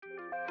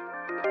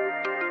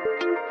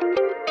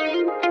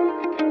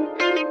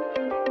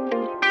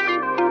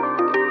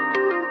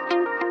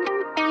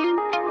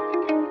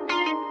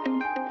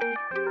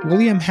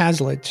William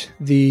Hazlitt,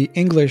 the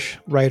English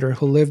writer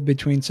who lived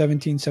between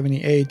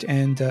 1778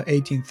 and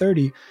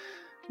 1830,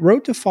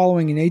 wrote the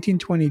following in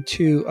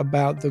 1822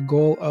 about the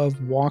goal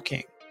of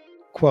walking.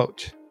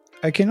 Quote,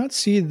 "I cannot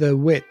see the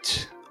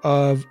wit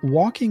of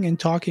walking and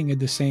talking at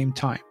the same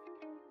time.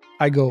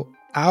 I go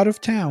out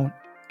of town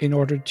in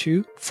order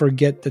to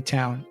forget the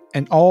town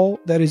and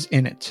all that is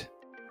in it."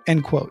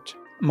 End quote.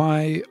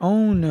 My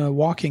own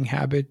walking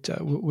habit,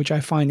 which I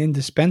find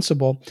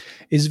indispensable,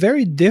 is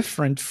very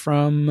different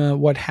from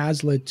what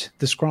Hazlitt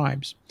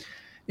describes.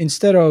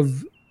 Instead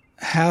of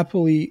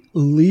happily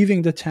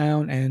leaving the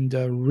town and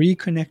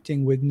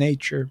reconnecting with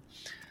nature,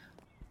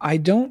 I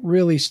don't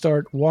really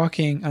start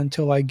walking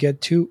until I get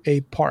to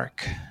a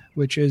park,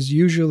 which is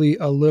usually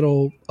a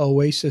little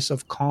oasis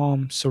of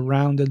calm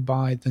surrounded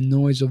by the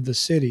noise of the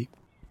city.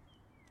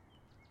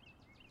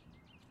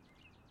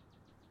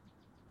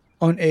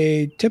 On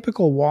a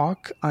typical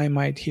walk, I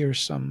might hear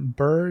some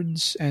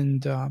birds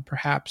and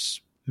perhaps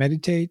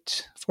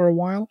meditate for a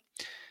while.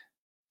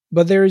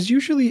 But there is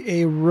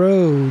usually a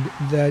road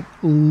that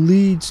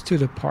leads to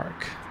the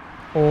park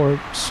or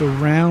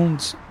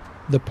surrounds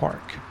the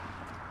park.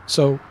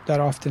 So that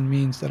often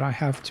means that I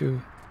have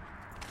to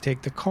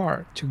take the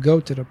car to go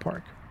to the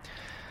park.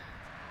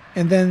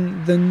 And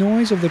then the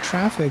noise of the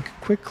traffic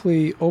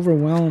quickly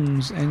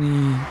overwhelms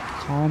any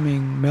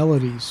calming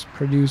melodies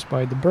produced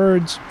by the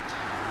birds.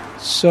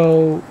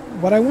 So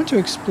what I want to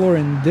explore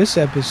in this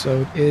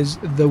episode is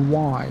the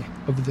why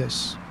of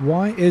this.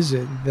 Why is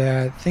it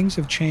that things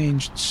have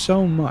changed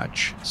so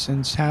much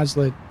since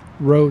Hazlitt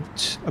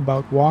wrote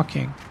about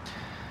walking?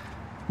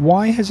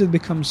 Why has it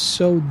become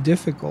so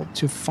difficult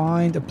to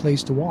find a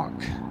place to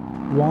walk?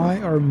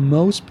 Why are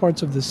most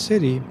parts of the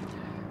city,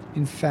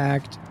 in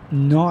fact,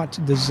 not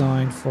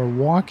designed for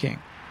walking?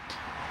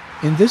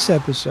 In this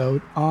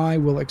episode, I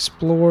will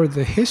explore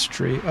the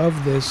history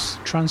of this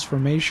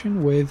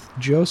transformation with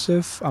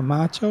Joseph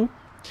Amato,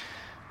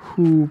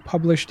 who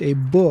published a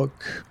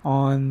book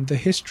on the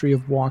history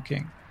of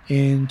walking.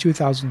 In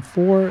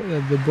 2004,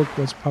 the book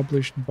was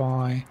published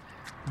by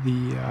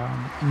the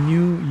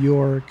New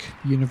York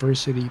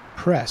University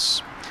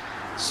Press.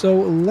 So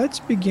let's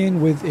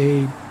begin with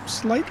a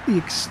slightly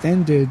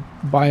extended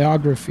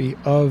biography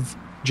of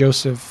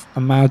Joseph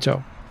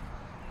Amato.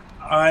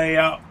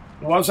 I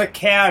was a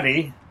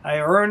caddy.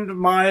 I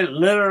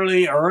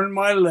literally earned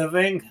my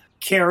living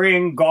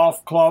carrying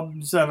golf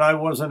clubs, and I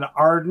was an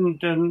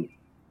ardent and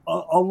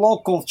a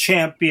local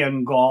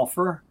champion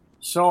golfer.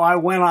 So I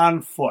went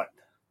on foot.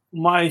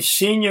 My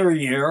senior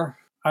year,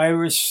 I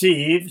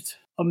received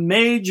a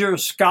major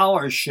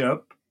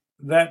scholarship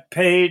that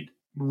paid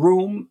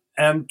room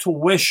and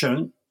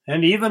tuition,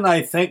 and even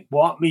I think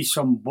bought me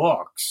some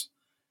books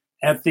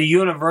at the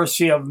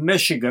University of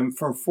Michigan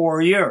for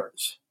 4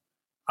 years.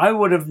 I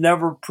would have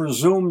never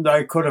presumed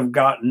I could have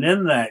gotten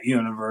in that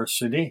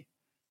university.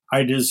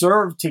 I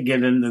deserved to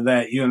get into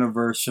that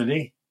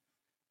university,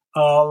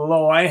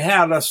 although I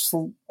had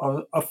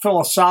a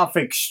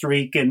philosophic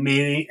streak in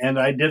me and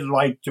I did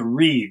like to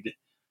read.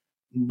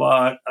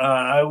 But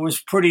I was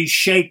pretty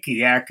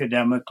shaky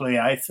academically,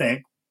 I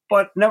think.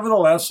 But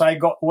nevertheless, I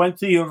went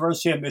to the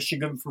University of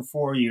Michigan for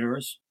 4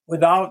 years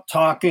without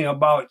talking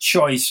about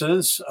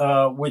choices,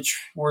 which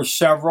were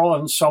several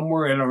and some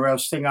were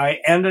interesting.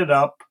 I ended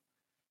up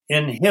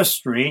in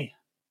history,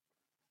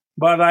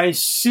 but I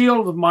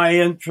sealed my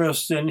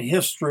interest in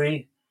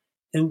history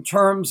in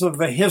terms of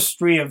the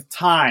history of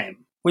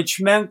time, which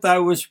meant I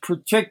was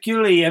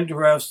particularly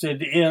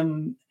interested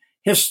in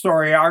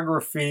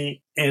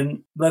historiography,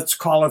 in, let's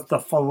call it, the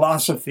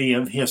philosophy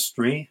of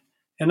history.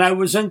 And I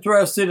was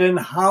interested in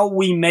how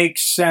we make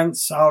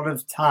sense out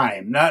of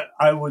time. That,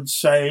 I would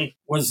say,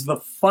 was the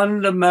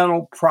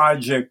fundamental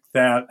project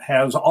that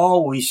has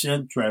always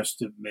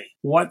interested me.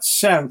 What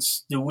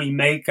sense do we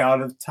make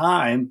out of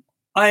time?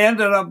 I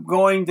ended up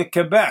going to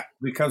Quebec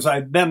because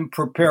I'd been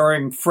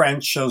preparing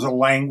French as a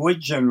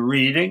language and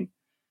reading.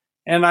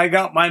 And I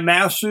got my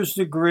master's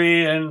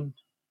degree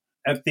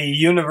at the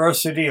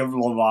University of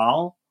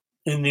Laval.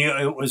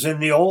 It was in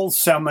the old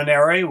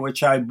seminary,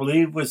 which I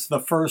believe was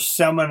the first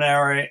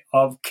seminary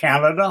of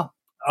Canada.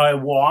 I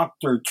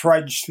walked or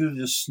trudged through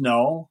the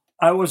snow.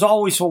 I was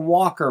always a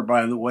walker,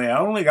 by the way. I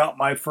only got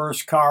my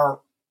first car,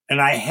 and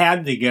I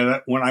had to get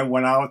it when I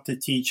went out to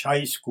teach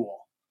high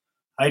school.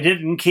 I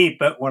didn't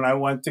keep it when I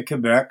went to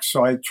Quebec,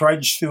 so I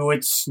trudged through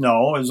its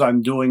snow, as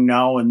I'm doing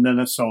now in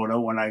Minnesota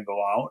when I go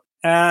out.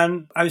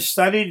 And I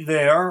studied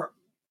there,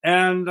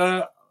 and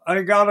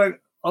I got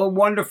a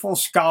wonderful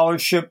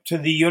scholarship to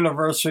the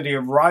University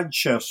of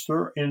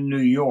Rochester in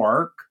New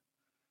York,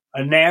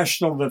 a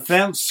National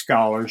Defense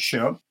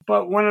Scholarship.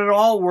 But when it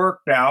all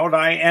worked out,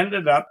 I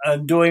ended up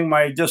doing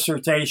my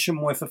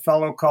dissertation with a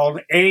fellow called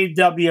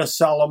A.W.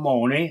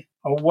 Salamone,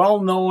 a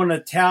well-known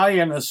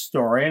Italian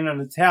historian, an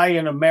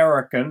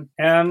Italian-American,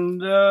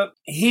 and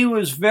he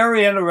was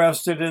very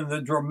interested in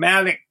the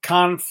dramatic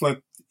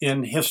conflict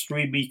in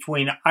history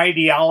between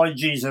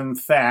ideologies and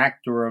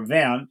fact or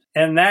event,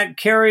 and that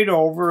carried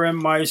over in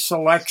my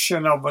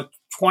selection of a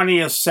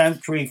 20th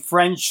century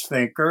French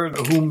thinker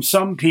whom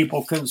some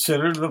people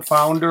consider the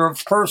founder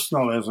of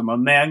personalism,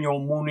 Emmanuel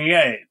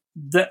Mounier.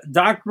 The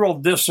doctoral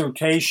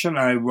dissertation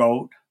I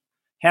wrote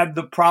had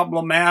the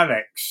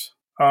problematics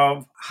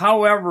of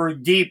however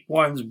deep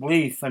one's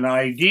belief in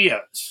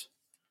ideas,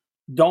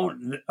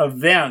 don't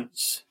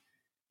events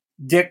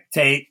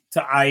dictate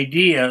to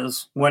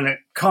ideas when it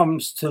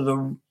comes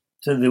to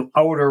the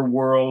outer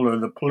world or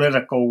the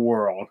political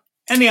world.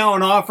 Anyhow,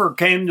 an offer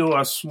came to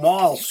a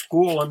small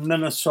school in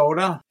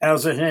Minnesota.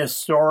 As an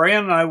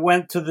historian, I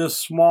went to this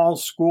small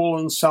school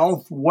in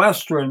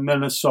southwestern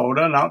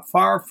Minnesota, not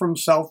far from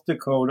South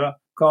Dakota,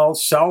 called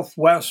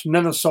Southwest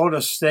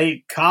Minnesota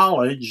State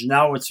College.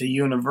 Now it's a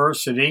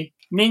university.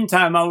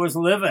 Meantime, we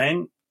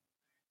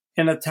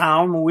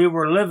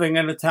were living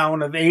in a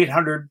town of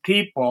 800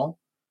 people,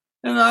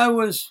 and I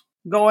was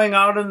going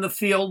out in the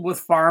field with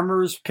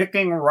farmers,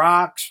 picking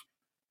rocks,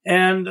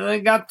 and I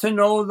got to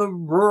know the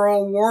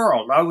rural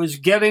world. I was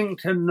getting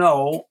to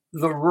know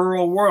the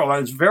rural world. I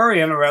was very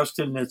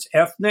interested in its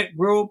ethnic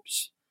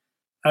groups.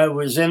 I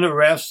was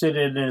interested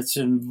in its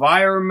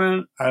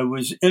environment. I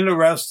was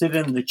interested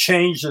in the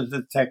change of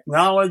the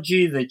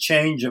technology, the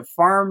change of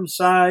farm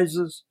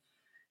sizes.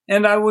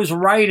 And I was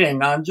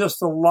writing on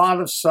just a lot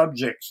of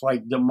subjects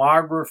like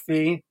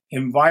demography,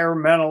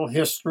 environmental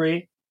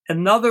history.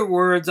 In other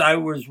words, I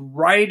was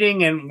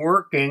writing and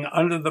working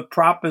under the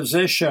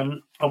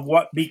proposition of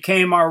what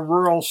became our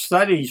rural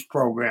studies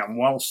program.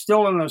 While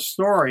still an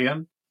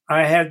historian,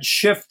 I had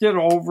shifted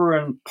over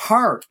in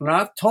part,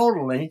 not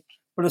totally,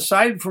 but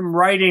aside from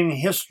writing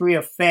history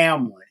of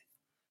family,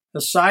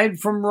 aside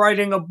from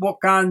writing a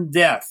book on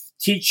death,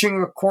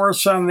 teaching a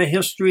course on the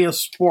history of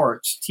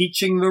sports,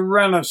 teaching the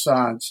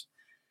Renaissance,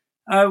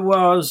 I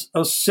was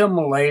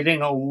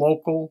assimilating a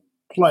local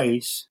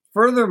place.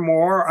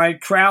 Furthermore, I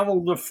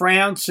traveled to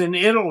France and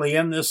Italy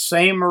in this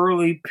same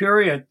early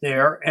period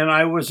there, and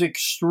I was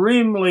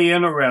extremely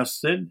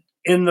interested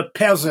in the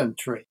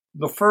peasantry.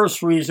 The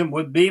first reason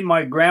would be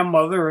my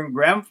grandmother and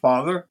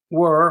grandfather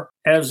were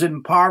as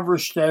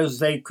impoverished as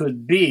they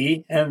could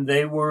be, and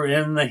they were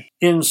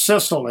in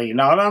Sicily,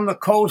 not on the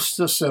coast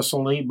of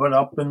Sicily, but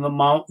up in the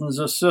mountains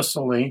of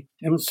Sicily.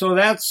 And so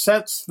that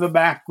sets the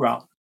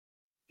background.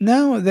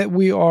 Now that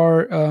we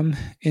are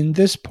in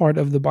this part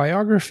of the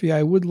biography,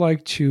 I would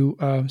like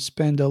to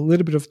spend a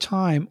little bit of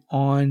time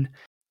on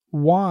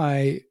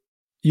why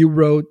you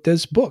wrote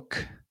this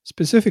book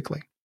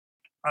specifically.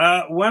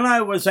 When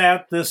I was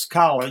at this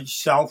college,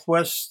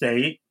 Southwest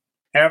State,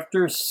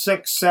 after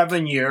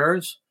 6-7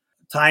 years,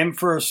 time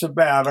for a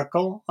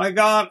sabbatical, I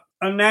got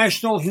a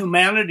National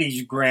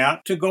Humanities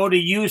grant to go to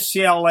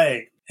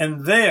UCLA.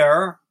 And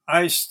there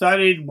I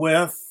studied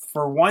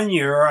for 1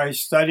 year, I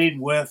studied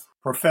with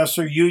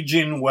Professor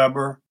Eugene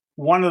Weber,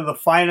 one of the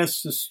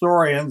finest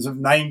historians of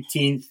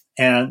 19th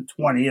and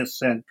 20th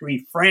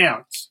century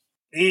France.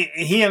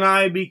 He and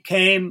I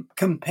became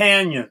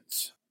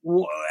companions.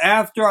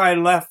 After I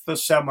left the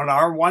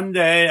seminar, one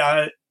day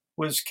I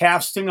was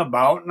casting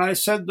about and I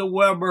said to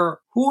Weber,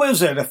 who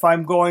is it if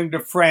I'm going to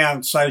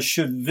France I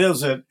should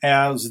visit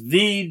as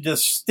the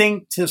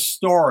distinct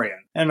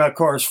historian? And of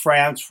course,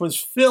 France was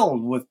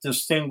filled with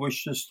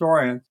distinguished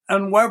historians.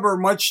 And Weber,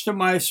 much to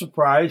my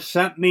surprise,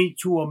 sent me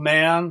to a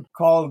man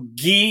called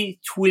Guy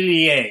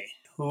Tuillier,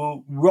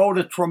 who wrote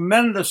a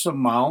tremendous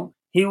amount.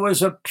 He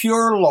was a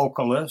pure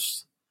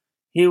localist.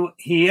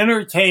 He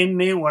entertained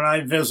me when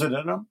I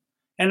visited him.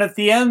 And at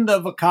the end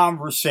of a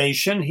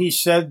conversation, he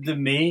said to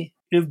me,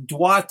 "Il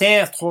doit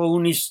être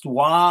une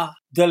histoire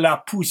de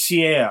la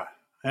poussière."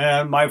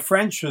 And my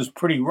French was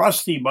pretty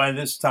rusty by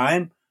this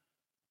time,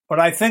 but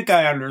I think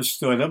I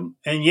understood him.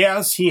 And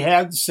yes, he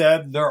had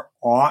said there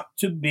ought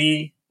to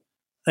be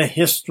a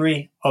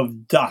history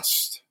of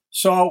dust.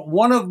 So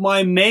one of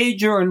my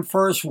major and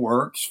first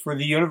works for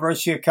the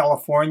University of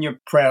California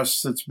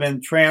Press that's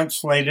been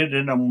translated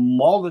in a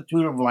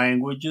multitude of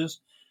languages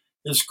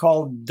is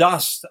called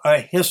Dust,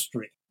 a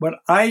History. But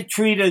I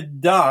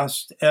treated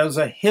dust as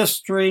a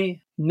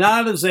history,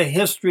 not as a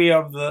history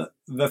of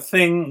the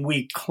thing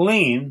we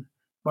clean,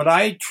 but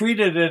I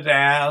treated it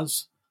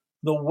as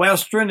the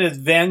Western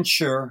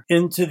adventure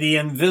into the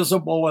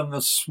invisible and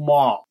the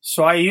small.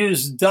 So I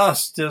used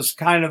dust as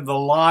kind of the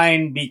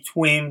line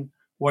between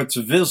what's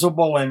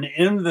visible and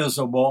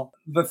invisible.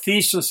 The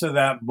thesis of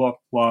that book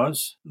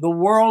was the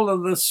world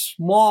of the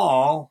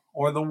small,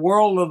 or the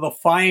world of the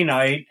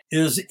finite,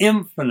 is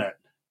infinite.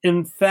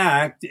 In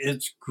fact,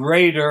 it's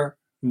greater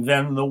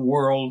than the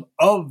world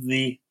of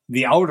the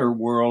outer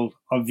world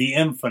of the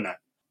infinite.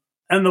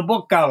 And the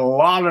book got a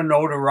lot of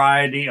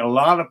notoriety, a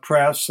lot of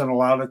press, and a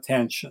lot of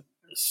attention.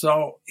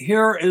 So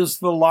here is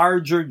the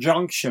larger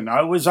junction.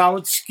 I was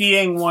out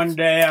skiing one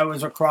day. I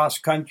was a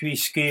cross-country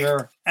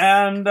skier.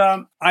 And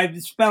I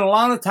spent a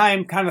lot of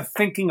time kind of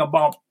thinking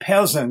about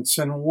peasants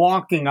and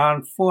walking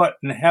on foot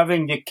and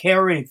having to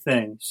carry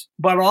things.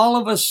 But all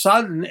of a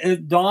sudden,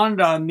 it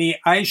dawned on me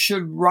I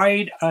should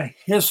write a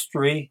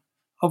history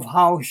of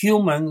how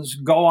humans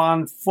go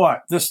on foot.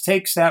 This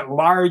takes that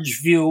large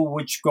view,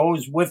 which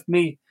goes with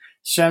me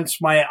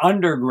since my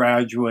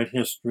undergraduate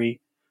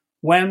history.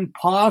 when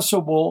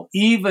possible,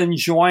 even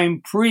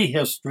join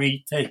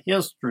prehistory to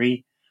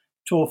history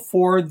to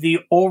afford the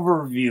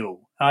overview.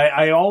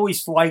 I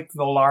always like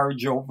the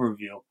large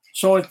overview.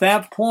 So at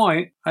that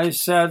point, I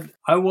said,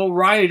 I will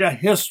write a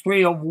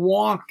history of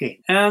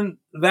walking. And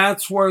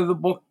that's where the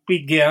book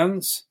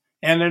begins.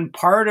 And in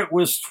part, it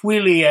was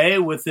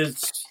Tuillier with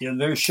its,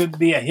 there should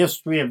be a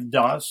history of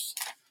dust.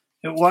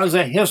 It was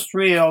a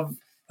history of,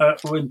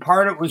 in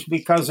part, it was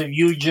because of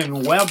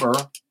Eugen Weber,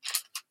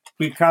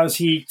 because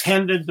he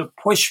tended to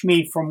push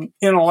me from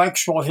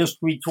intellectual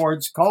history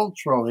towards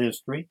cultural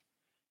history.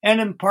 And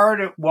in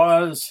part, it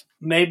was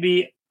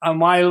maybe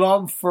my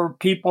love for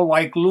people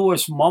like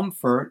Lewis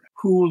Mumford,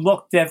 who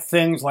looked at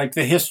things like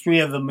the history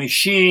of the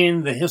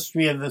machine, the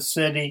history of the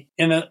city,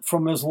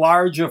 from as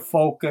large a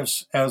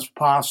focus as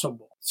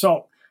possible.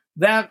 So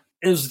that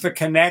is the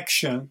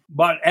connection.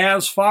 But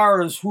as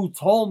far as who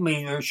told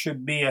me there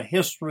should be a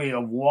history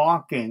of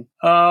walking,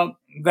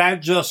 that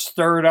just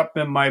stirred up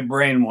in my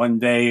brain one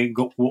day,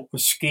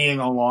 skiing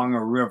along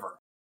a river.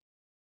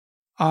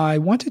 I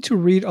wanted to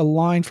read a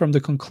line from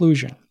the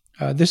conclusion.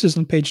 This is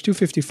on page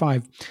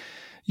 255.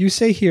 You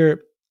say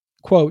here,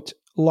 quote,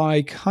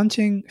 like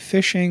hunting,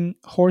 fishing,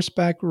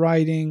 horseback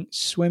riding,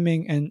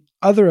 swimming, and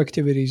other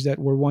activities that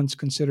were once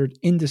considered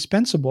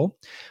indispensable,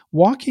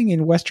 walking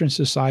in Western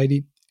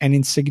society and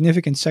in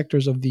significant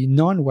sectors of the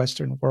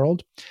non-Western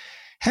world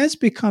has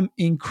become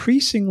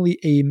increasingly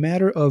a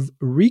matter of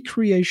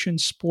recreation,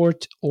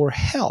 sport, or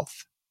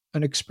health,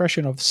 an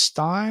expression of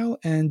style,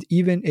 and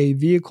even a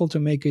vehicle to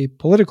make a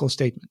political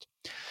statement.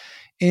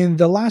 In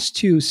the last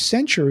 2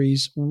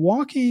 centuries,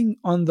 walking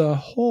on the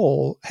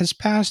whole has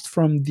passed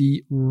from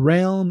the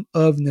realm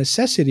of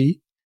necessity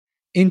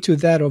into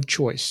that of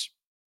choice.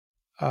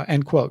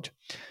 End quote.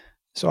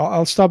 So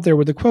I'll stop there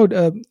with the quote.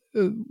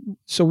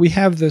 So we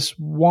have this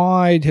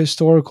wide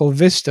historical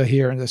vista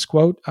here in this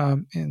quote,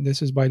 and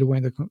this is, by the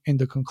way, in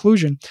the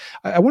conclusion.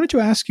 I wanted to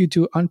ask you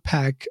to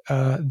unpack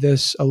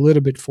this a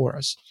little bit for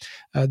us.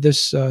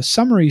 This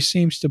summary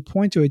seems to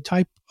point to a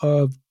type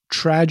of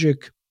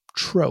tragic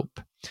trope.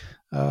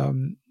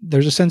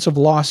 There's a sense of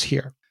loss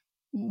here.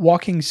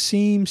 Walking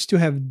seems to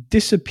have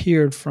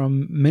disappeared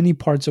from many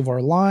parts of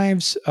our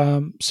lives.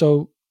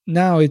 So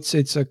now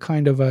it's a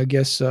kind of, I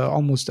guess,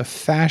 almost a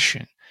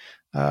fashion.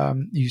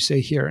 You say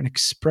here, an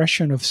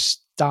expression of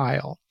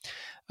style,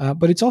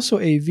 but it's also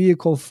a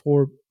vehicle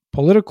for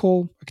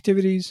political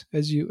activities,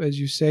 as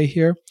you say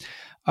here,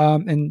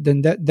 and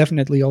then that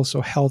definitely also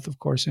health, of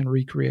course, and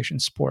recreation,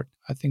 sport,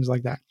 things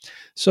like that.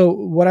 So,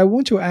 what I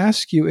want to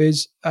ask you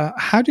is,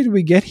 how did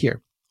we get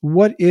here?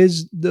 What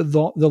is the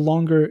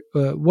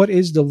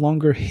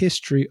longer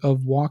history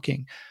of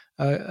walking?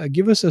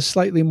 Give us a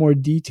slightly more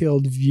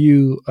detailed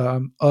view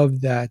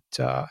of that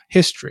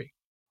history.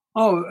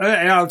 Oh,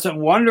 yeah, it's a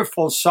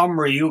wonderful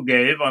summary you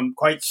gave. I'm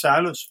quite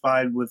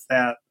satisfied with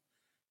that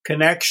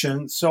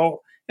connection.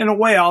 So, in a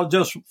way, I'll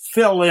just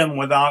fill in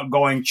without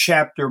going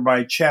chapter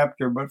by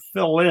chapter, but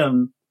fill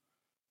in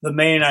the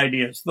main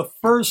ideas. The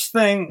first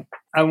thing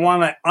I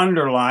want to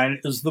underline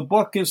is the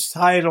book is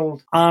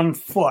titled On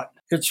Foot.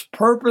 It's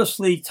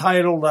purposely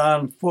titled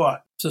On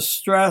Foot to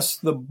stress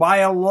the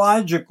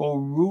biological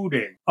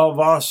rooting of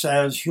us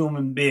as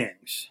human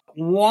beings.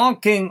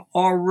 Walking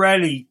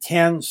already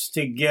tends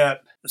to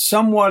get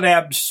somewhat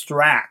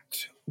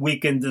abstract. We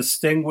can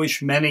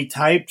distinguish many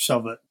types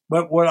of it.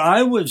 But what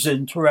I was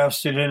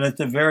interested in at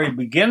the very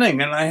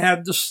beginning, and I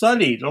had to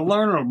study to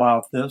learn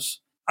about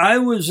this, I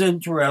was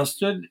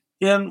interested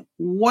in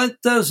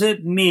what does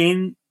it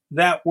mean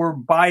that we're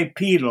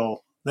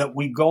bipedal, that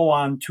we go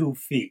on 2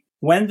 feet.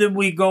 When did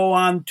we go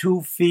on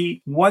 2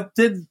 feet? What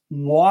did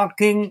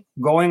walking,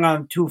 going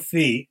on 2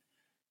 feet,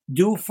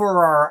 do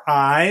for our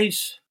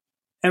eyes?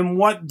 And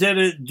what did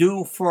it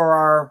do for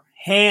our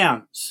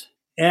hands?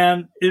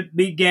 And it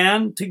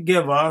began to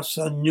give us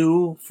a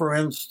new, for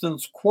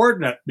instance,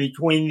 coordinate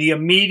between the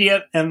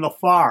immediate and the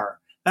far.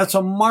 That's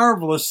a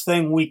marvelous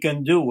thing we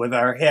can do with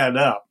our head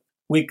up.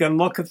 We can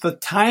look at the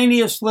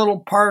tiniest little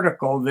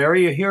particle. There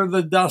you hear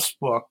the dust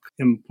book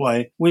in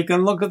play. We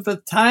can look at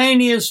the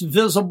tiniest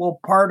visible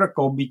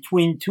particle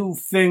between 2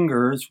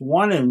 fingers,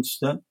 1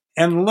 instant,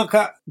 and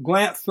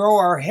throw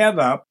our head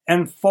up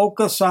and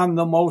focus on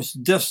the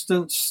most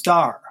distant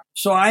star.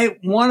 So I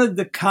wanted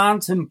to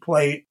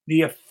contemplate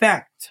the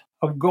effect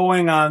of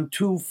going on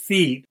 2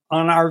 feet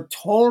on our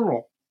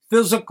total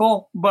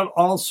physical, but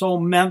also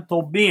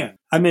mental being.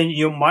 I mean,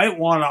 you might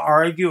want to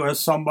argue, as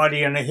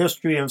somebody in a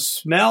history of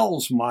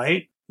smells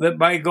might, that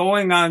by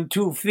going on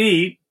 2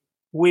 feet,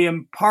 we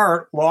in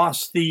part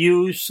lost the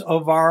use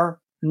of our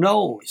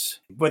nose.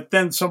 But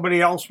then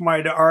somebody else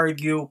might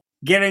argue,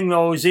 getting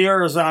those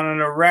ears on an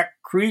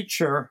erect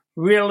creature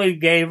really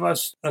gave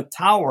us a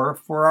tower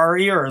for our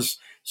ears.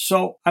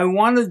 So I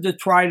wanted to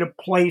try to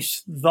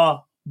place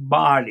the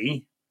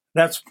body.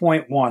 That's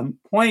point 1.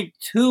 Point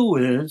 2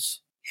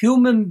 is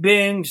human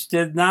beings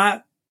did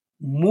not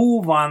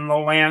move on the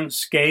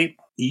landscape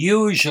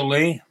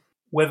usually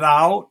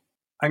without,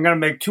 I'm going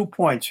to make 2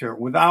 points here,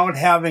 without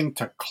having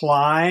to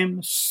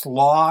climb,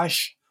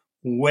 slosh,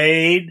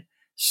 wade,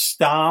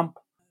 stomp.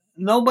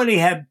 nobody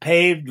had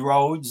paved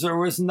roads. There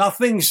was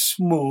nothing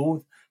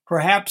smooth.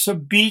 Perhaps a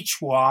beach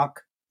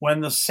walk,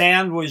 when the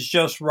sand was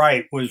just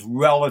right, was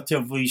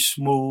relatively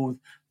smooth.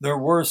 There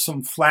were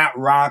some flat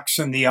rocks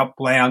in the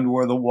upland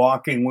where the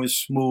walking was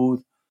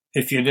smooth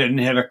if you didn't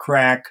hit a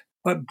crack.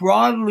 But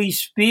broadly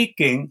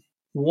speaking,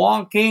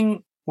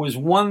 walking was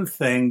one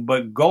thing,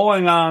 but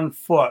going on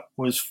foot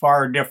was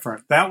far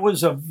different. That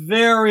was a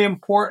very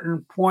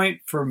important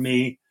point for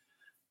me,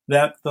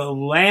 that the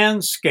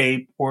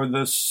landscape or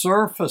the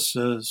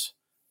surfaces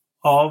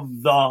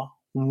of the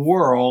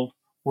world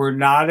were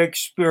not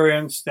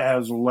experienced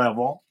as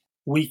level.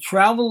 We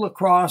traveled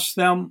across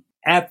them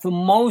at the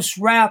most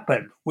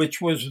rapid,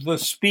 which was the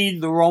speed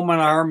the Roman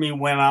army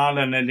went on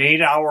in an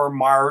 8-hour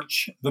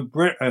march.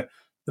 The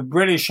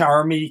British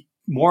army,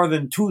 more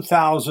than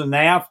 2,000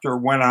 after,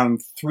 went on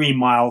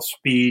 3-mile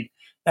speed.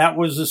 That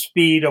was the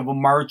speed of a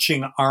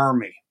marching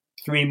army,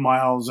 3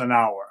 miles an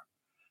hour.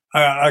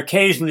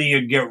 Occasionally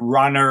you'd get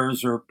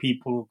runners or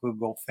people who could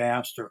go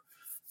faster.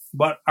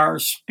 But our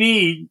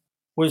speed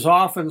was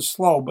often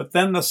slow. But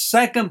then the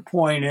second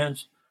point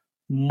is,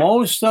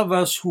 most of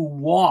us who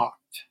walked,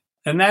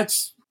 and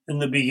that's in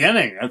the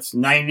beginning, that's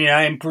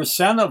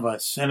 99% of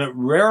us, and it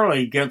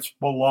rarely gets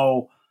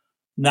below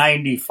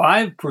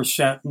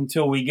 95%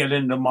 until we get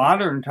into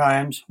modern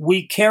times,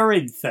 we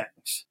carried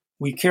things.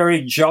 We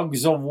carried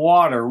jugs of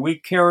water. We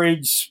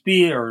carried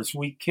spears.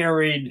 We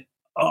carried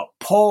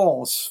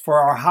poles for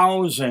our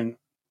housing.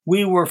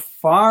 We were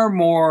far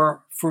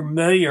more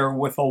familiar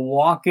with a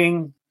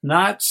walking,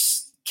 not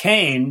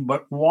cane,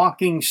 but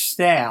walking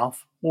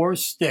staff or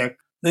stick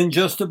than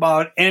just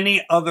about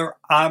any other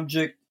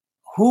object.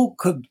 Who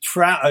could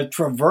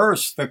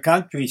traverse the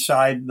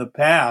countryside in the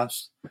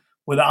past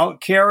without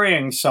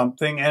carrying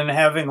something and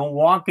having a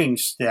walking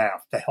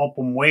staff to help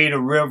them wade a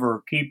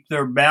river, keep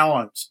their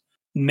balance,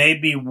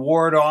 maybe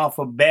ward off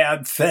a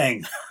bad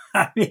thing?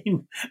 I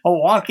mean, a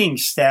walking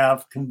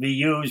staff can be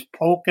used,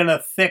 poke in a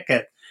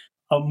thicket,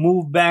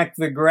 move back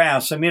the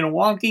grass. I mean, a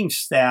walking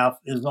staff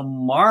is a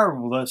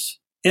marvelous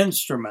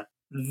instrument.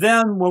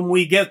 Then when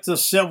we get to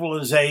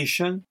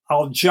civilization,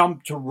 I'll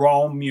jump to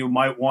Rome. You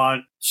might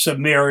want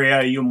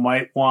Samaria. You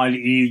might want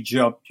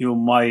Egypt. You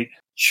might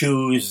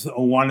choose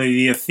one of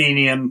the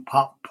Athenian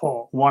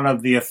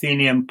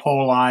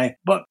poli.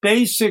 But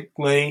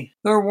basically,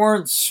 there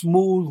weren't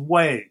smooth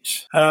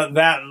ways.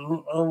 That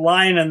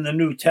line in the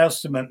New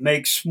Testament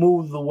makes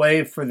smooth the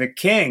way for the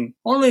king.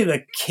 Only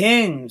the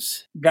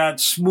kings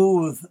got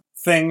smooth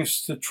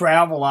things to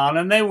travel on,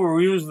 and they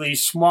were usually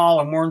small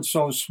and weren't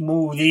so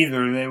smooth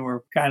either. They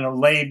were kind of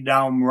laid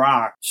down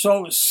rock.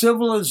 So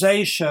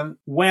civilization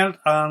went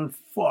on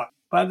foot.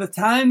 By the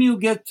time you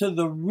get to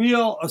the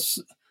real,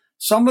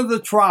 some of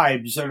the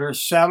tribes that are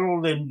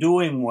settled and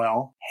doing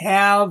well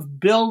have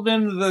built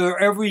into their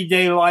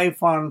everyday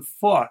life on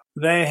foot.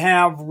 They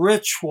have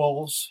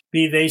rituals,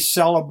 be they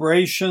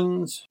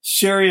celebrations,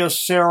 serious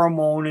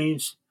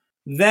ceremonies.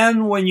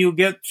 Then when you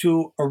get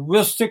to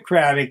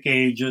aristocratic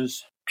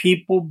ages,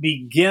 people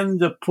begin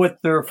to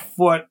put their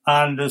foot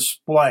on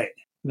display.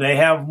 They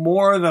have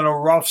more than a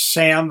rough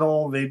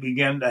sandal. They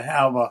begin to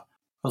have a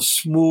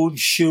smooth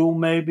shoe,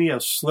 maybe a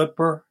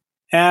slipper.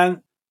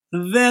 And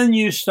then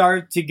you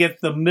start to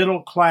get the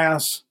middle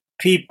class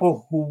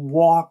people who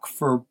walk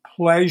for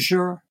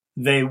pleasure.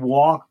 They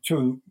walk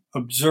to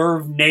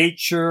observe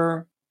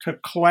nature, to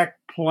collect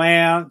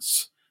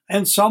plants,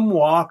 and some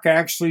walk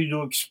actually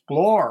to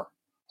explore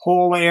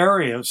whole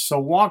areas. So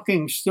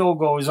walking still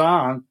goes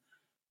on.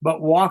 But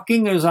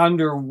walking is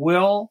under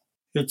will,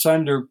 it's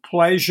under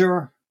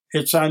pleasure,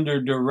 it's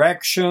under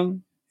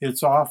direction,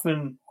 it's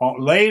often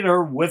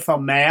later with a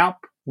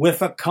map,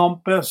 with a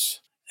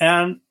compass,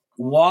 and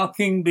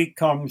walking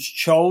becomes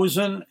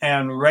chosen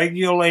and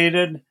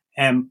regulated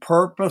and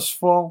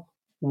purposeful.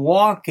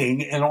 Walking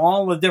in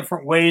all the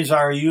different ways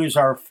I use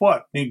our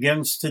foot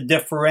begins to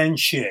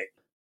differentiate.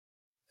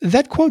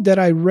 That quote that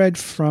I read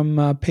from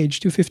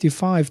page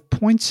 255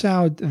 points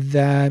out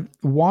that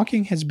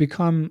walking has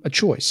become a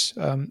choice,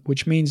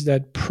 which means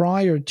that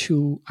prior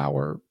to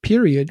our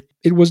period,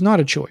 it was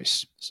not a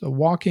choice. So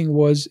walking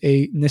was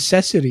a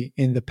necessity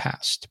in the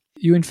past.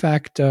 You, in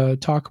fact,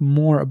 talk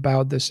more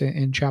about this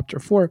in chapter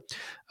 4.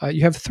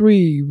 You have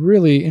 3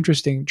 really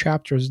interesting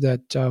chapters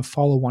that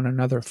follow one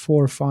another,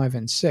 4, 5,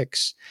 and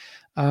 6.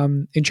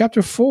 In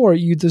chapter 4,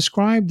 you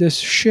describe this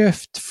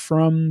shift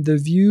from the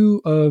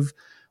view of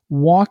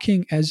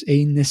walking as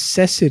a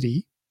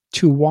necessity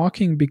to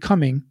walking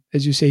becoming,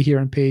 as you say here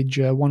on page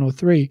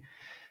 103,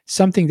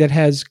 something that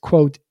has,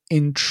 quote,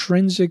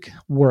 intrinsic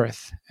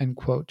worth, end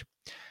quote.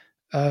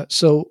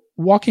 So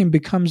walking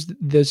becomes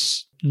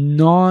this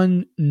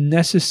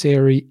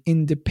non-necessary,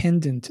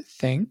 independent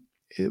thing.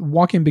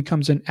 Walking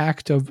becomes an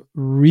act of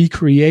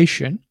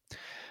recreation.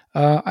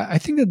 I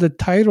think that the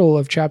title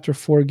of chapter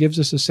 4 gives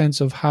us a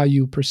sense of how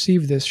you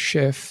perceive this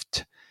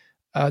shift.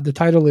 The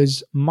title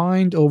is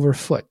Mind Over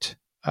Foot.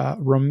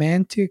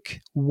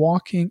 Romantic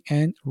walking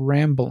and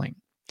rambling.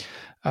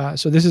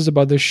 So this is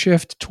about the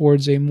shift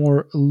towards a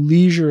more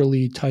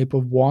leisurely type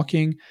of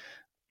walking,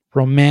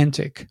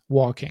 romantic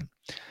walking.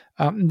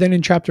 Then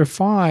in chapter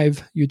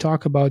 5, you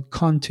talk about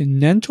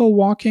continental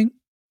walking,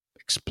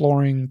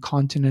 exploring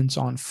continents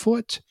on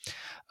foot.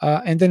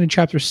 And then in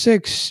chapter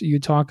 6, you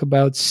talk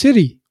about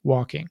city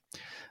walking.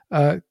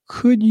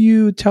 Could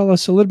you tell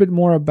us a little bit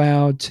more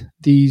about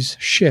these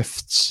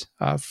shifts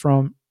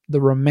from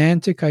the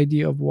romantic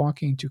idea of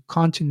walking to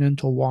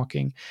continental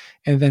walking,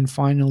 and then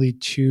finally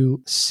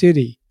to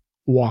city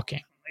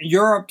walking?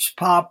 Europe's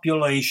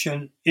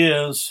population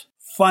is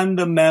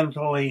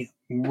fundamentally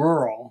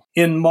rural.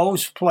 In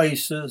most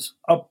places,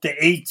 up to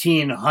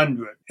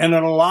 1800. And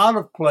in a lot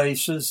of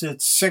places,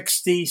 it's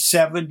 60,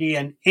 70,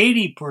 and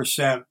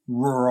 80%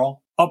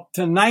 rural, up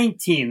to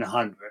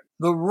 1900.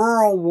 The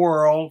rural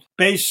world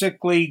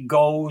basically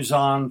goes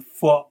on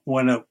foot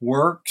when it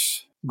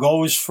works,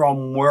 goes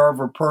from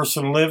wherever a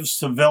person lives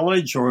to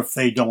village, or if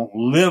they don't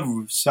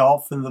live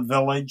self in the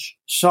village.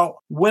 So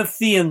with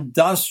the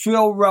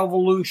Industrial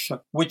Revolution,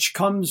 which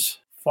comes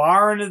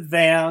far in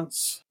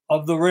advance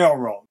of the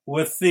railroad,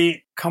 with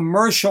the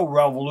Commercial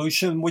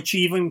Revolution, which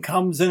even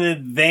comes in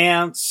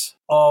advance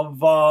of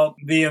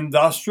the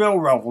Industrial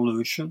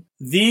Revolution,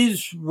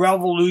 these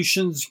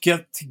revolutions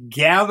get to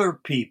gather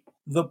people.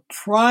 The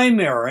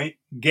primary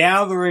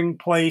gathering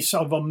place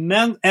of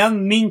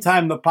and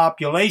meantime the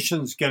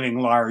population's getting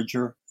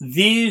larger.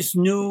 These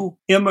new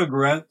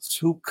immigrants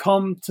who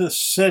come to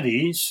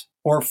cities,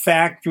 or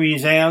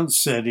factories and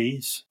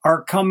cities,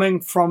 are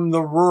coming from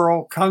the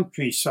rural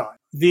countryside.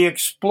 The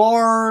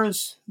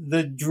explorers,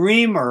 the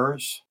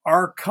dreamers,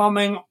 are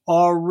coming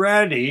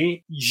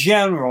already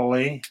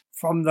generally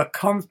from the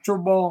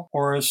comfortable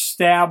or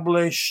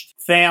established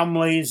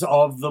families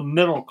of the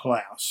middle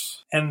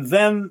class. And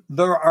then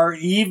there are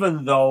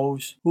even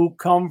those who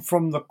come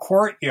from the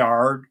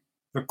courtyard,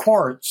 the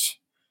courts,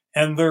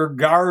 and their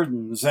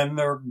gardens and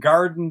their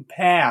garden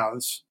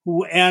paths,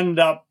 who end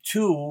up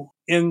too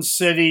in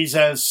cities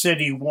as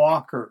city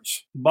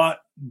walkers.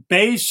 But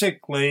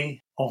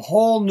basically, a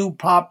whole new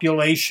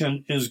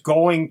population is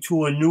going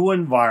to a new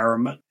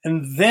environment.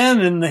 And then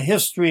in the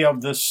history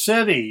of the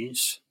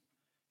cities,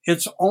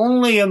 it's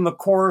only in the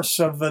course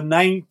of the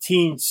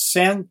 19th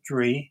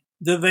century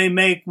do they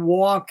make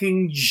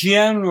walking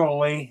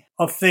generally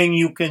a thing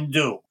you can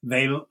do.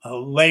 They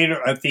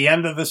later, at the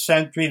end of the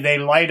century, they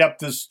light up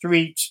the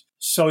streets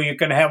so you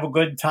can have a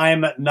good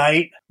time at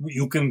night.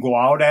 You can go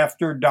out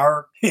after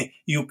dark.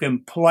 You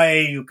can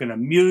play. You can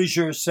amuse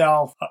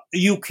yourself.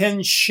 You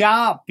can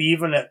shop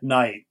even at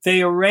night.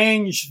 They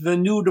arranged the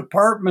new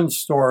department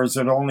stores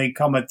that only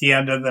come at the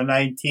end of the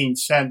 19th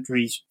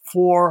centuries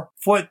for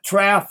foot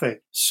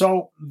traffic.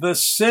 So the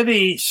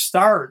city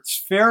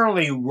starts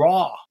fairly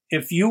raw.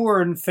 If you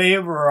were in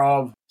favor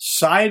of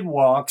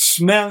sidewalks,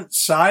 cement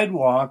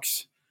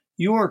sidewalks,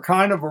 you were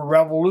kind of a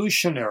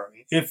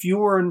revolutionary. If you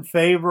were in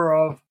favor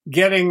of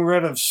getting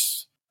rid of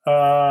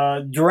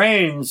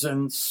drains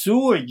and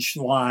sewage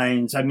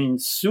lines,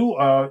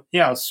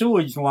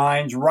 sewage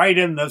lines right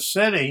in the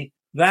city,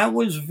 that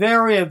was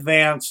very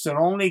advanced. It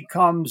only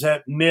comes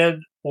at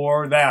mid-century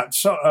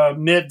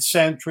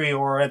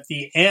or at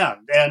the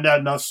end. And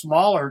in the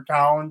smaller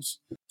towns,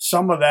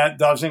 some of that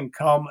doesn't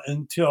come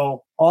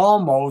until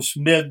almost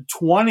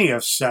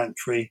mid-20th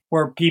century,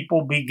 where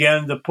people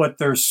begin to put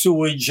their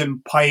sewage in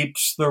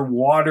pipes, their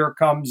water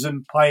comes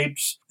in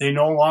pipes. They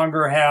no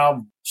longer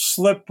have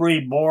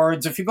slippery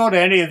boards. If you go to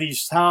any of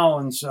these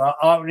towns,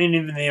 out in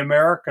even the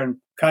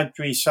American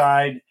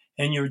countryside,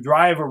 and you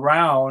drive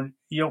around,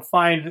 you'll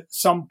find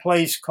some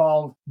place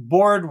called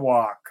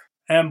Boardwalk.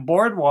 And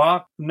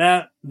boardwalk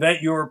meant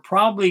that you were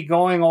probably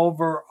going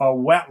over a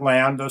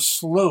wetland, a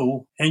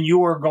slough, and you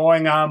were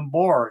going on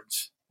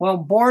boards. Well,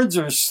 boards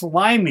are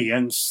slimy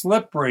and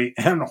slippery,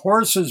 and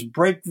horses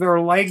break their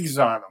legs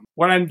on them.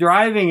 What I'm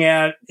driving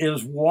at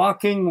is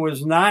walking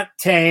was not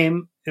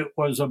tame. It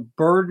was a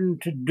burden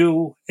to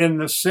do in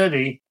the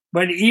city.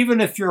 But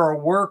even if you're a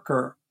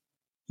worker,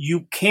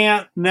 you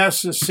can't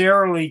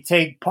necessarily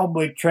take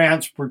public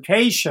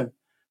transportation,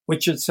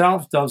 which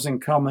itself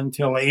doesn't come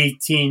until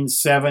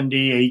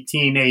 1870,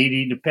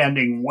 1880,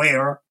 depending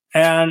where.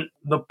 And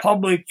the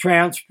public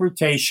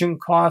transportation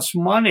costs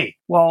money.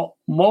 Well,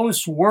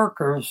 most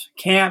workers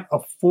can't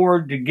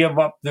afford to give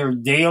up their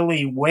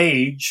daily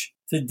wage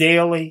to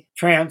daily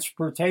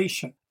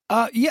transportation.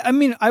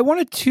 I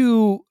wanted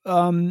to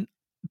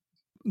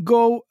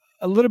go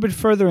a little bit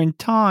further in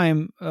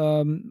time.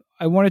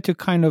 I wanted to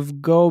kind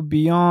of go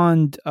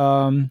beyond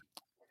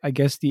I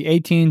guess the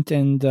 18th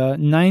and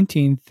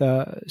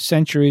 19th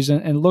centuries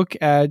and look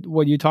at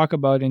what you talk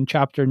about in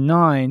chapter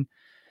 9,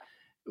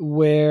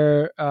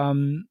 where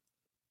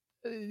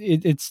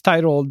it's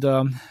titled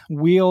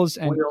Wheels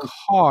and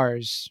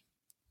Cars,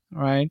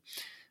 right?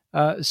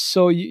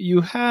 So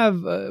you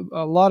have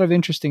a lot of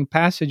interesting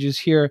passages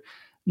here.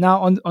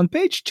 Now, on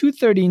page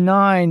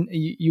 239,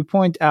 you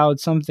point out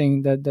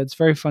something that's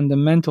very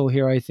fundamental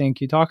here, I think.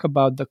 You talk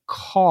about the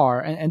car,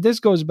 and this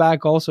goes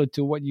back also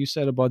to what you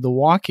said about the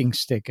walking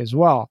stick as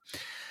well.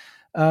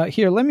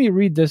 Here, let me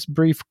read this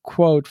brief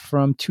quote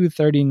from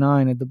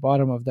 239 at the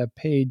bottom of that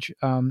page.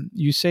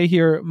 You say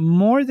here,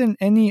 more than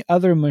any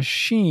other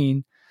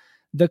machine,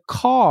 the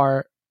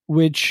car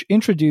which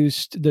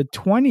introduced the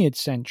 20th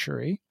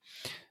century,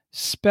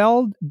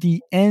 spelled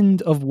the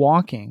end of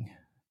walking.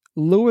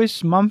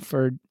 Lewis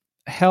Mumford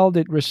held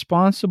it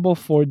responsible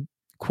for,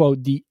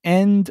 quote, the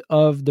end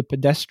of the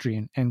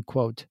pedestrian, end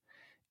quote,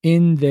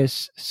 in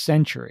this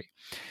century.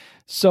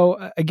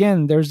 So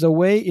again, there's a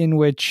way in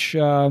which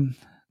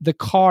the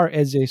car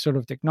as a sort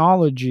of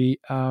technology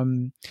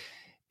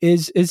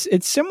is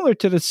it's similar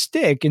to the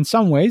stick in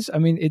some ways. I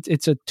mean,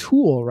 it's a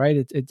tool,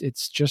 right?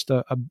 It's just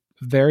a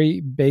very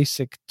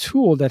basic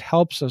tool that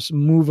helps us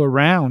move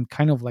around,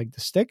 kind of like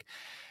the stick.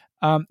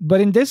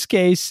 But in this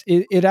case,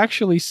 it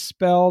actually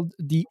spelled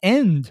the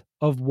end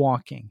of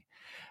walking.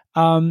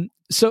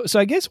 So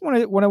I guess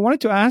what I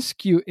wanted to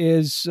ask you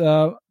is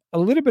a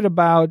little bit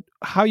about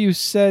how you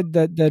said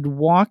that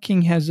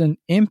walking has an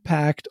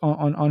impact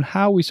on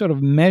how we sort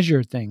of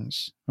measure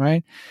things,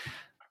 right?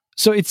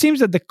 So it seems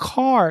that the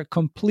car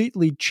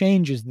completely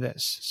changes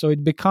this. So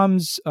it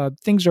becomes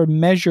things are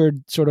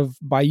measured sort of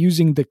by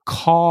using the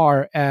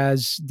car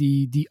as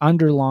the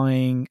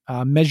underlying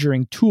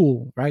measuring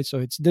tool, right? So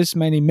it's this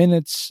many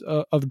minutes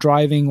of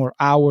driving or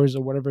hours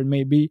or whatever it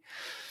may be.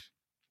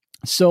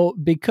 So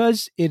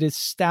because it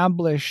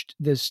established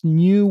this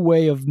new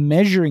way of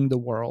measuring the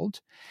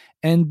world,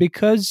 and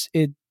because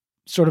it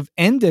sort of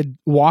ended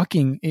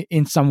walking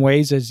in some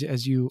ways,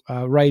 as you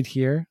write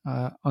here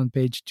on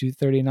page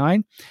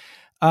 239,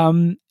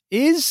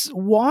 is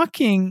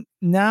walking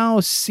now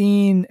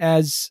seen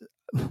as,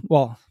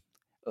 well,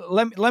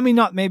 let me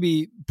not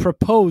maybe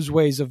propose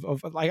ways of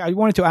like, I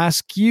wanted to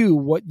ask you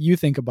what you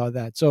think about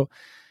that. So,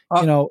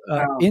 Uh,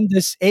 in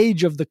this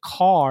age of the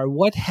car,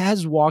 what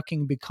has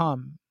walking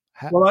become?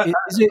 well,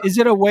 Is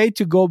it a way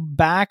to go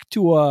back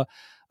to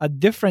a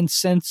different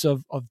sense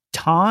of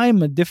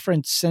time, a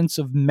different sense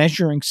of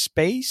measuring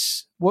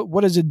space?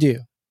 What does it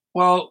do?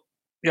 well,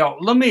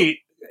 let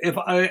me, if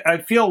I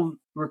feel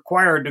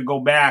required to go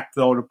back,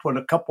 though, to put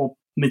a couple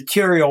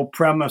material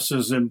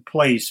premises in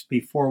place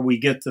before we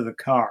get to the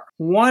car.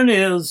 One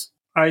is,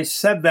 I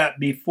said that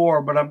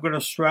before, but I'm going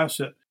to stress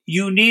it.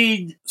 You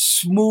need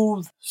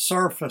smooth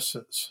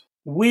surfaces.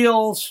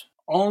 Wheels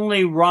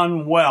only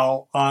run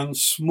well on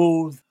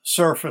smooth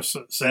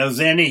surfaces, as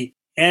any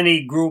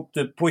group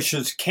that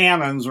pushes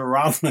cannons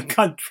around the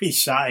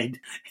countryside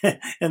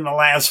in the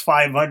last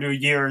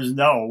 500 years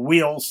know.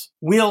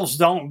 Wheels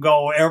don't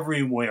go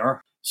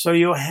everywhere. So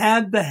you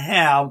had to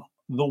have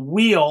the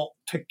wheel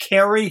to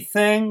carry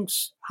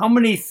things. How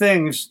many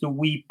things do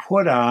we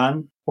put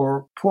on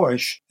or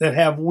push that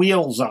have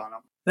wheels on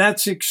them?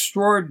 That's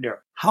extraordinary.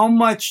 How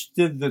much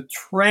did the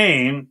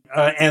train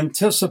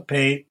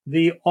anticipate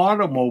the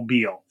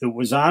automobile? It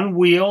was on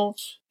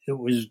wheels. It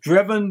was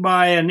driven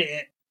by an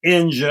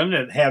engine.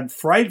 It had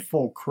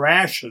frightful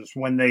crashes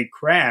when they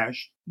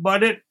crashed,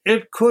 but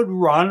it could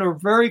run, or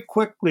very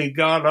quickly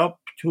got up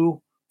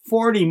to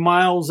 40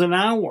 miles an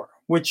hour,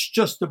 which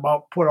just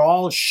about put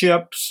all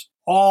ships,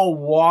 all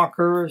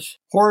walkers,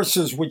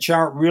 horses, which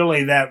aren't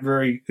really that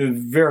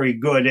very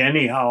good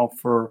anyhow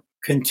for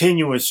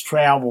continuous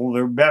travel.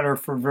 They're better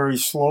for very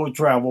slow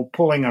travel,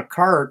 pulling a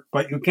cart,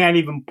 but you can't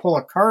even pull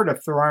a cart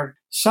if there aren't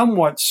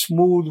somewhat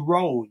smooth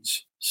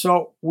roads.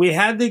 So we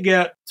had to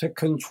get to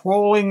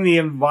controlling the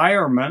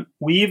environment.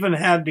 We even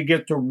had to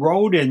get to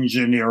road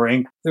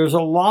engineering. There's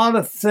a lot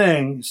of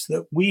things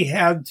that we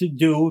had to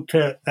do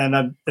and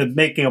I'm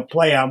making a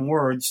play on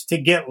words, to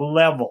get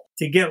level.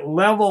 To get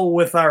level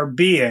with our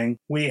being,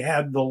 we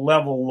had to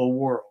level the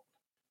world.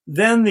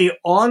 Then the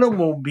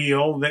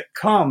automobile that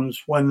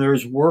comes when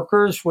there's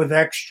workers with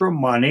extra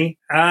money,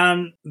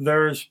 and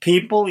there's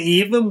people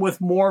even with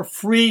more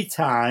free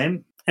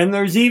time, and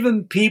there's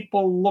even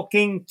people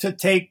looking to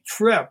take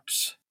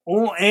trips.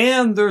 Oh,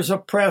 and there's a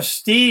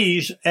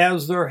prestige,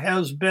 as there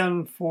has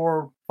been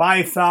for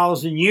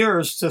 5,000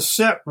 years, to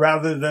sit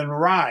rather than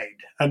ride.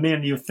 I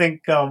mean, you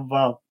think of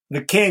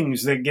the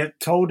kings that get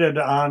toted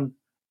on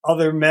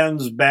other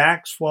men's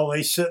backs while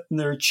they sit in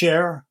their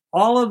chair.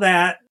 All of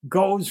that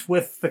goes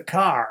with the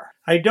car.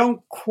 I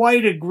don't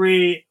quite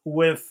agree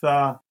with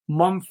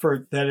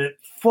Mumford that it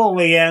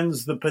fully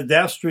ends the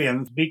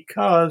pedestrians,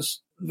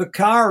 because the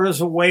car is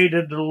a way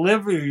to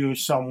deliver you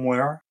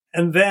somewhere,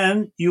 and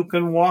then you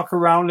can walk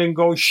around and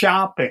go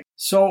shopping.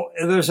 So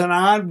there's an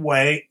odd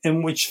way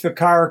in which the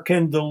car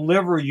can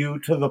deliver you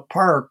to the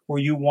park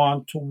where you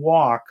want to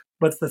walk.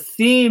 But the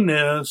theme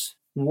is,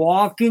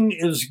 walking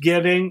is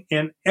getting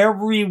in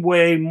every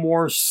way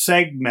more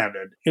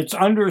segmented. It's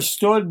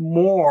understood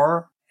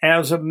more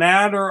as a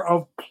matter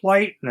of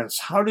politeness.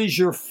 How does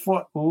your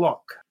foot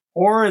look?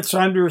 Or it's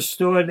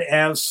understood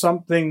as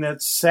something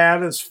that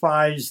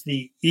satisfies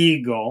the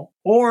ego.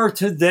 Or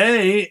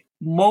today,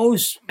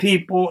 most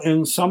people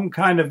in some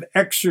kind of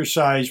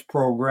exercise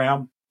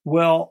program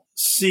will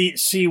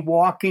see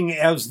walking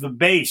as the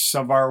base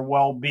of our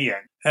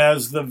well-being,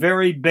 as the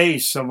very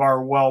base of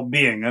our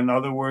well-being. In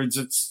other words,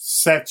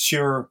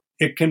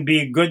 it can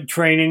be good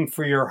training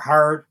for your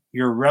heart,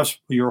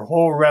 your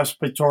whole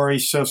respiratory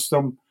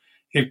system.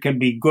 It can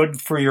be good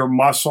for your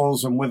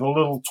muscles, and with a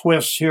little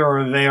twist here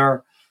or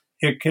there,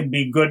 it can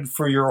be good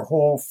for your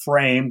whole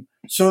frame.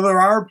 So there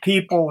are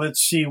people that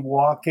see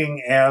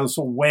walking as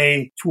a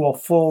way to a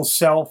full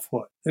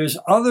selfhood. There's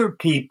other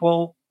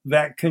people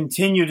that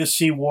continue to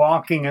see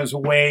walking as a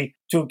way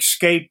to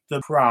escape the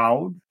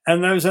crowd.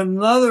 And there's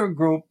another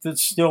group that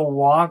still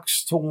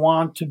walks to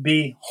want to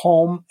be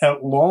home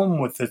alone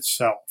with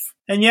itself.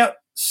 And yet,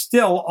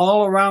 still,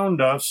 all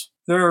around us,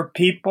 there are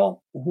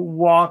people who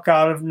walk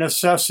out of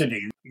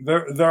necessity.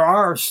 There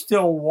are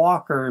still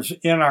walkers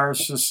in our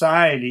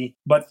society,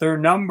 but their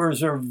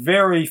numbers are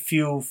very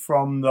few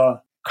from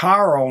the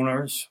car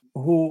owners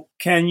who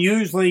can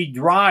usually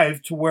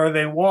drive to where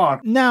they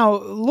walk. Now,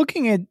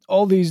 looking at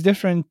all these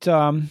different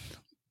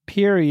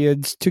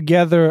periods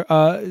together,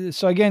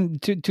 so again,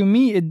 to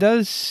me, it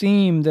does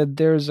seem that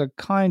there's a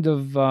kind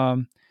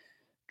of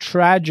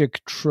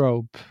tragic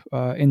trope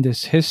in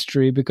this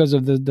history because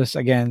of this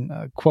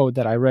again quote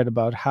that I read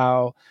about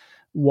how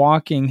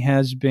walking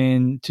has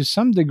been to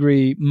some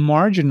degree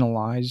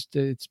marginalized.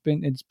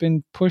 It's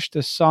been pushed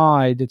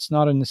aside. It's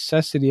not a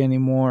necessity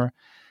anymore.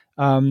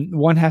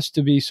 One has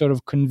to be sort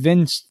of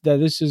convinced that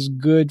this is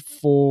good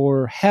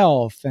for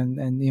health,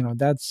 and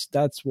that's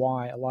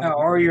why a lot of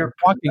Or people are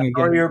walking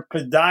again. your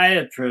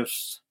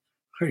podiatrist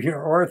or your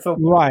orthopedist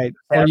Right,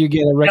 or you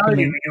get a tell you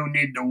recommend. you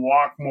need to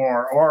walk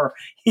more, or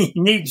he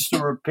needs to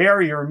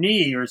repair your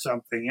knee or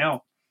something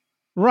else.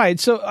 Right.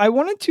 So I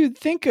wanted to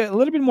think a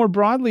little bit more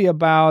broadly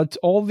about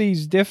all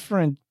these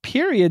different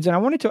periods. And I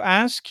wanted to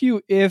ask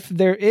you if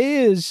there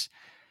is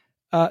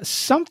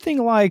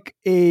something like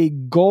a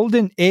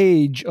golden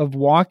age of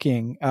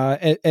walking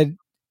at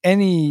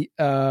any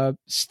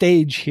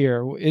stage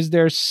here. Is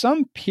there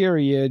some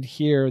period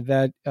here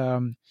that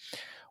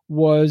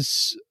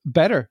was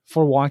better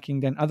for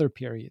walking than other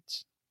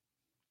periods?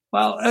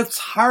 Well, it's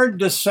hard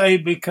to say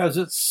because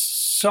it's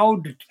so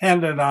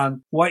dependent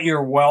on what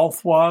your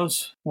wealth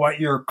was, what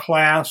your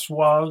class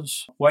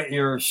was, what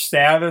your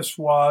status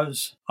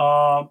was.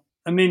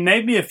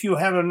 Maybe if you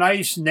had a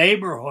nice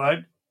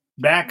neighborhood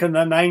back in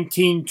the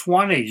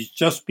 1920s,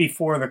 just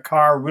before the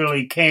car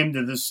really came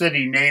to the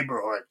city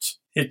neighborhoods,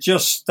 it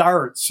just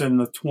starts in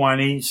the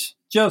 20s,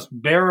 just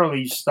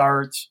barely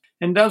starts,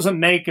 and doesn't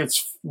make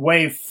its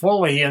way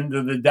fully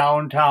into the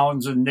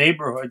downtowns and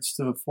neighborhoods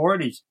to the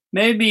 40s.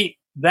 Maybe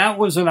that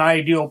was an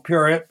ideal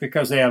period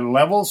because they had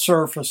level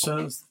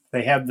surfaces,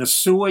 they had the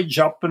sewage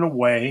up and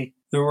away,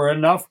 there were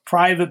enough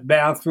private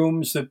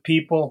bathrooms that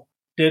people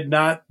did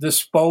not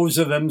dispose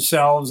of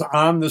themselves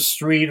on the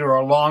street or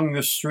along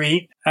the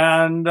street,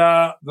 and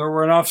there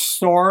were enough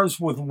stores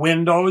with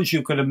windows.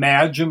 You could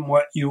imagine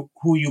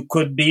who you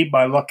could be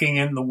by looking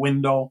in the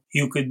window.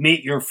 You could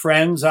meet your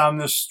friends on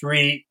the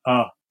street.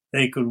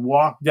 They could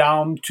walk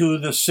down to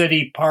the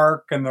city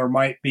park, and there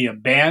might be a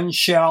band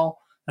shell,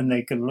 and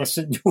they could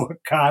listen to a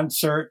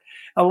concert.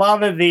 A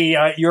lot of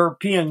the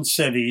European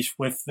cities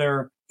with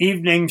their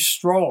evening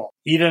stroll,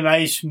 eat a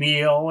nice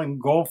meal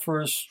and go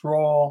for a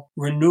stroll,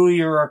 renew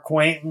your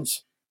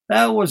acquaintance.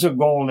 That was a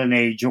golden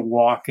age of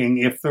walking,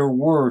 if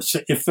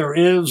there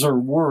is or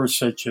were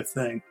such a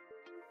thing.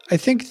 I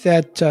think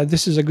that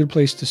this is a good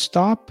place to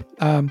stop.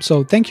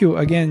 So thank you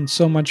again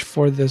so much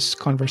for this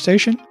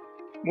conversation.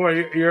 Well,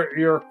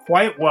 you're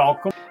quite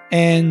welcome.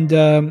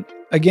 And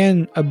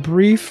again, a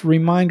brief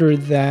reminder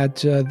that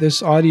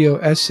this audio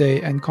essay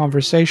and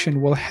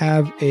conversation will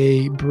have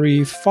a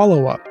brief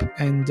follow-up.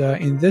 And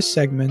in this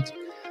segment,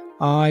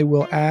 I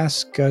will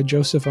ask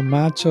Joseph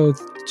Amato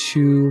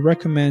to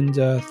recommend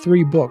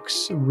 3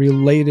 books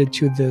related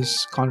to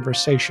this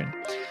conversation.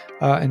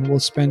 And we'll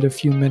spend a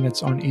few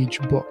minutes on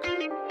each book.